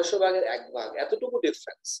 3600 ভাগের 1 ভাগ, এতটুকু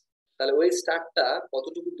ডিফারেন্স। তাহলে ওই স্টারটা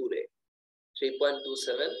কতটুকু দূরে,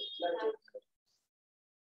 3.27।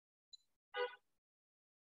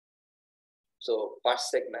 So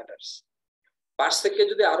parsec matters. পারসেককে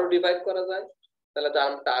যদি আরো ডিভাইড করা যায় তাহলে তো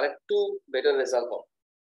আমরা আরেকটু বেটার রেজাল্ট পাবো,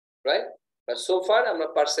 রাইট? বাট সো ফার আমরা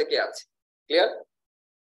পারসেকে আছি, ক্লিয়ার?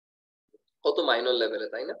 কত মাইনর লেভেলে,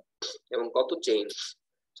 তাই না? এবং কত চেঞ্জ।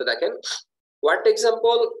 তো দেখেন হোয়াট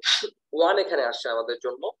এক্সাম্পল 1 এখানে আসছে আমাদের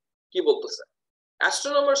জন্য, কি বলতেছে,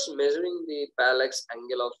 astronomers measuring the parallax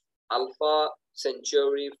angle of Alpha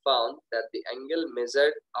Centauri found that the angle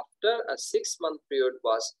measured after a 6-month period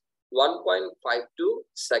was 1.52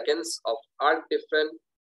 seconds of arc different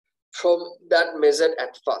from that measured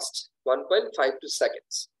at first, 1.52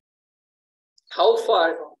 seconds. How far?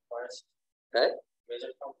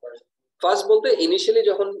 First বলতে initially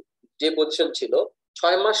যখন যে position ছিল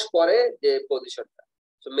 6 মাস পরে যে পজিশনটা,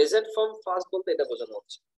 so measured from first বলতে এটা বোঝানো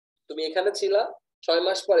হচ্ছে তুমি এখানে ছিলা 6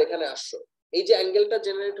 মাস পর এখানে আসছো, এই যে অ্যাঙ্গেলটা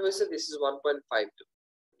জেনারেট হয়েছে this is 1.52,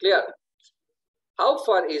 clear? How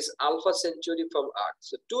far is Alpha Centauri from Earth?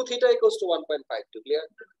 So 2 theta equals to 1.52, clear?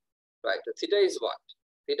 Right, so theta is what?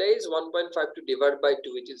 Theta is 1.52 divided by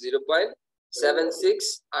 2, which is 0.76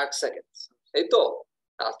 arc seconds. এই তো,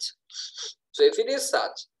 আচ্ছা। So if it is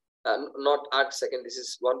such, not arc second, this is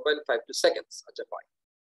 1.52 seconds. আচ্ছা fine.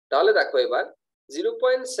 তাহলে দেখো এবার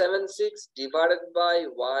 0.76 divided by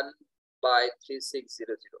 1 by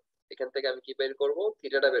 3600, এখান থেকে আমি কি বের করব,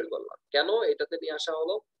 থিটাটা বের করলাম। কেন এটাতে নিয়ে আসা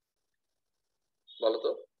হলো বলতো,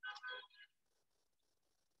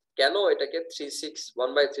 কেন এটাকে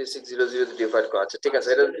 1/3600 ডিভাইড করা আছে? ঠিক আছে,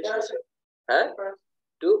 এটা হ্যাঁ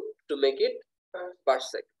টু মেক ইট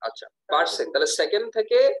পারসেক। আচ্ছা পারসেক, তাহলে সেকেন্ড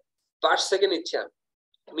থেকে পার সেকেন্ড নিচ্ছি আমি,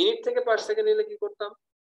 মিনিট থেকে পার সেকেন্ড নিলে কি করতাম,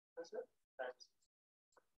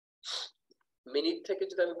 মিনিট থেকে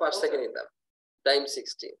যদি আমি পার সেকেন্ড নিতাম টাইম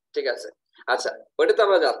 60, ঠিক আছে? আচ্ছা ওটা তো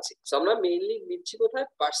আমরা যাচ্ছি, সো আমরা মেইনলি নিচ্ছি কোথায়,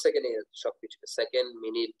 পার সেকেন্ডে সবকিছু, সেকেন্ড,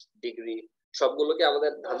 মিনিট, ডিগ্রি সবগুলোকে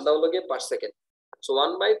আমাদের ধান্দা হলো গিয়ে পার সেকেন্ড। সো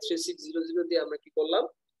 1/3600 দিয়ে আমরা কি করলাম,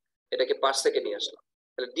 এটাকে পার সেকেন্ড নিয়ে আসলাম।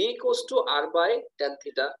 তাহলে d equals to r by tan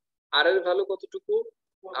theta. r এর ভ্যালু কতটুকু,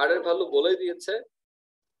 r এর ভ্যালু বলে দিয়েছে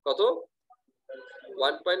কত,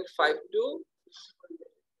 1.52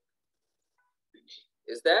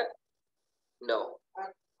 is that? No.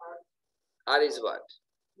 R is what?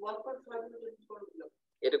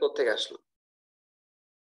 এটা কোথেকে আসলো?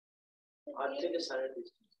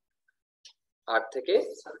 R থেকে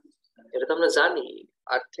এটা তো আমরা জানি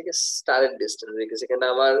R থেকে স্টারের ডিসটেন্স দেখেছি। এখানে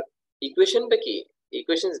আমার ইকুয়েশনটা কি?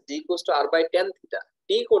 Equation d equals to r by tan theta.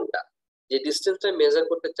 d কোনটা? যে ডিসটেন্সটা মেজার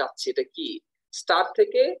করতে চাচ্ছি এটা কি? স্টার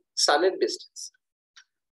থেকে সানের ডিসটেন্স।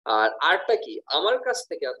 আর আরটা কি? আমার কাছ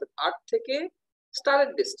থেকে অর্থাৎ r থেকে স্টারের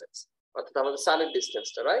ডিসটেন্স, অর্থাৎ আমাদের সানের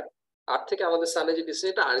ডিসটেন্সটা, রাইট? r থেকে আমাদের সানের যে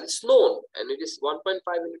ডিসটেন্স এটা r is known and it is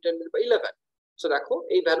 1.5 into 10 to the power 11. So দেখো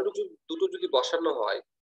এই ভ্যালু দুটো যদি বসানো হয়,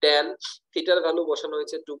 tan থিটার ভ্যালু বসানো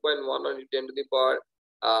হয়েছে 2.1 into 10 to the power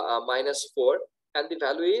 -4 and the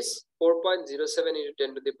value is 4.07 into 10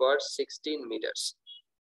 to the power 16 meters.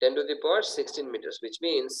 10 to the power 16 meters, which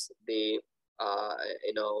means the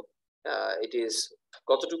it is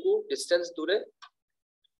কতটুকু ডিসটেন্স দূরে?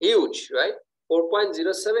 Huge, right?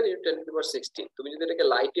 4.07 into 10 to the power 16. তুমি যদি এটাকে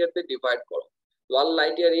light year তে divide করো, 1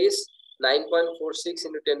 light year is 9.46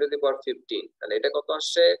 into 10 to the power 15. তাহলে এটা কত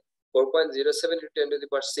আসছে? 4.07 into 10 to the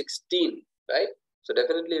power 16, right? So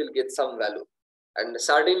definitely you will get some value, and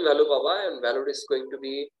certain value paba, and value is going to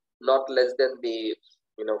be not less than the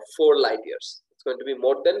 4 light years. It's going to be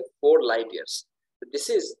more than 4 light years. So this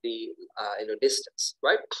is the distance,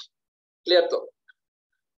 right? Clear to?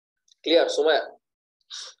 Clear, Sumaya?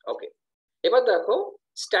 Okay. এবার দেখো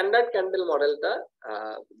standard candle মডেলটা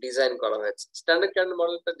design করা হয়েছে। Standard candle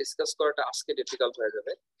মডেলটা discuss করাটা আজকে difficult হয়ে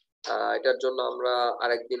যাবে, এটার জন্য আমরা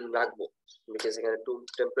আরেকদিন রাখবো, বিকজ এখানে টু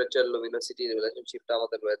টেম্পারেচার লুমিনোসিটি রিলেশনশিপটা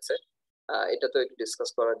আমাদের রয়েছে, এটা তো একটু ডিসকাস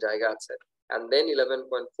করার জায়গা আছে। and then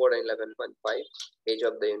 11.4 and 11.5 age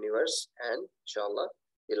of the universe, and inshallah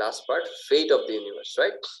the last part fate of the universe,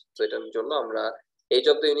 right? So এটার জন্য আমরা age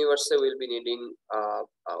of the universe will be needing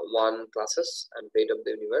one classes, and fate of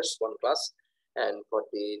the universe one class, and for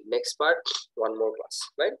the next part one more class,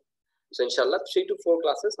 right? So inshallah 3 to 4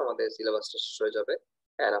 classes আমাদের সিলেবাসটা শেষ হয়ে যাবে,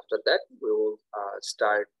 and after that we will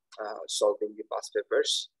start solving the past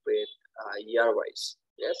papers with year wise.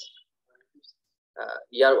 Yes,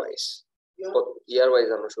 year wise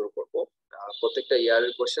আমরা শুরু করব। প্রত্যেকটা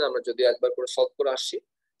ইয়ারের কোশ্চেন আমরা যদি একবার করে সলভ করে আসছি,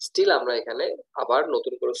 স্টিল আমরা এখানে আবার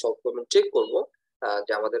নতুন করে সলভ করব, চেক করব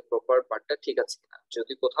যে আমাদের প্রপার পার্টটা ঠিক আছে কিনা।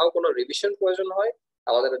 যদি কোথাও কোনো রিভিশন প্রয়োজন হয়,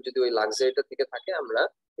 আমাদের যদি ওই লাক্সারিটা থেকে থাকে, আমরা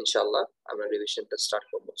ইনশাআল্লাহ আমরা রিভিশনটা স্টার্ট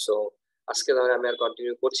করব। সো আজকে ধরে আমি আর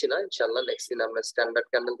কন্টিনিউ করছি না, ইনশাআল্লাহ নেক্সট দিন আমরা স্ট্যান্ডার্ড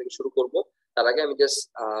ক্যান্ডেল থেকে শুরু করব। তার আগে আমি just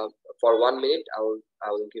for 1 minute I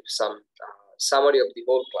will give some summary of the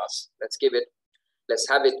whole class. Let's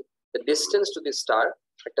have it. The distance to the star,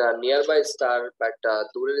 একটা নিয়ারবাই স্টার বা একটা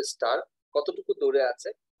দূরের স্টার কতটুকু দূরে আছে,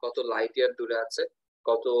 কত লাইট ইয়ার দূরে আছে,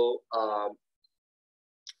 কত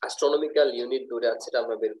অ্যাস্ট্রোনমিক্যাল ইউনিট দূরে আছে, এটা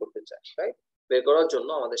আমরা বের করতে চাই, রাইট? বের করার জন্য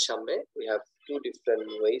আমাদের সামনে we have two different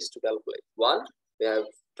ways to calculate. One, we have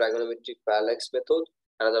trigonometric parallax method.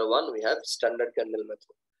 Another one, we have standard candle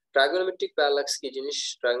method. Trigonometric parallax কি জিনিস?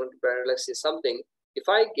 Trigonometric parallax is something, if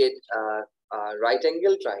I get a right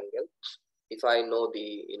angle triangle, if I know the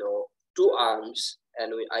two arms and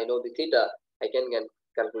I know the theta, I can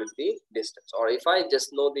calculate the distance. Or if I just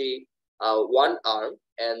know the one arm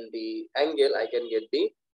and the angle, I can get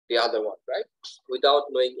the other one, right? Without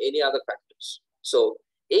knowing any other factors. So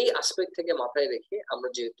এই aspect থেকে মাথায় রেখে আমরা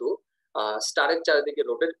যেহেতু স্টারের চারিদিকে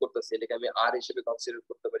rotate করতেছি, এটাকে আমি আর হিসেবে কনসিডার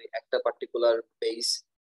করতে পারি একটা পার্টিকুলার বেস,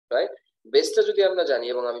 রাইট? বেসটা যদি আমরা জানি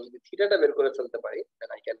এবং আমি যদি থিটাটা বের করে ফেলতে পারি, then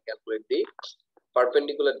I can calculate the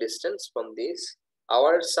perpendicular distance from this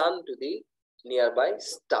our sun to the nearby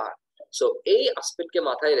star. So এই অ্যাসপেক্টকে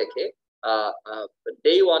মাথায় রেখে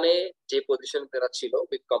ডে 1 এ যে পজিশন তারা ছিল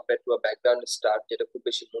with compare to a background star, যেটা খুব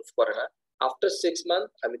বেশি মুভ করে না, আফটার 6 মান্থ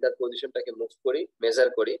আমি তার পজিশনটাকে মুভ করি, মেজার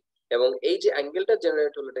করি, এবং এই যে অ্যাঙ্গেলটা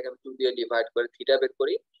জেনারেট হলো এটাকে আমি 2 দিয়ে ডিভাইড করে থিটা বের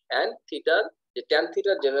করি, এন্ড থিটার যে tan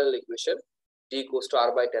থিটার general equation d equals to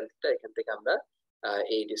r by tan theta, এখান থেকে আমরা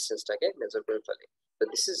এই ডিসটেন্সটাকে মেজার করে ফেলি। So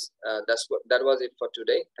that was it for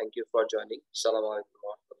today. Thank you for joining. Assalamu alaikum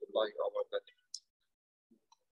wa rahmatullahi wa barakatuh.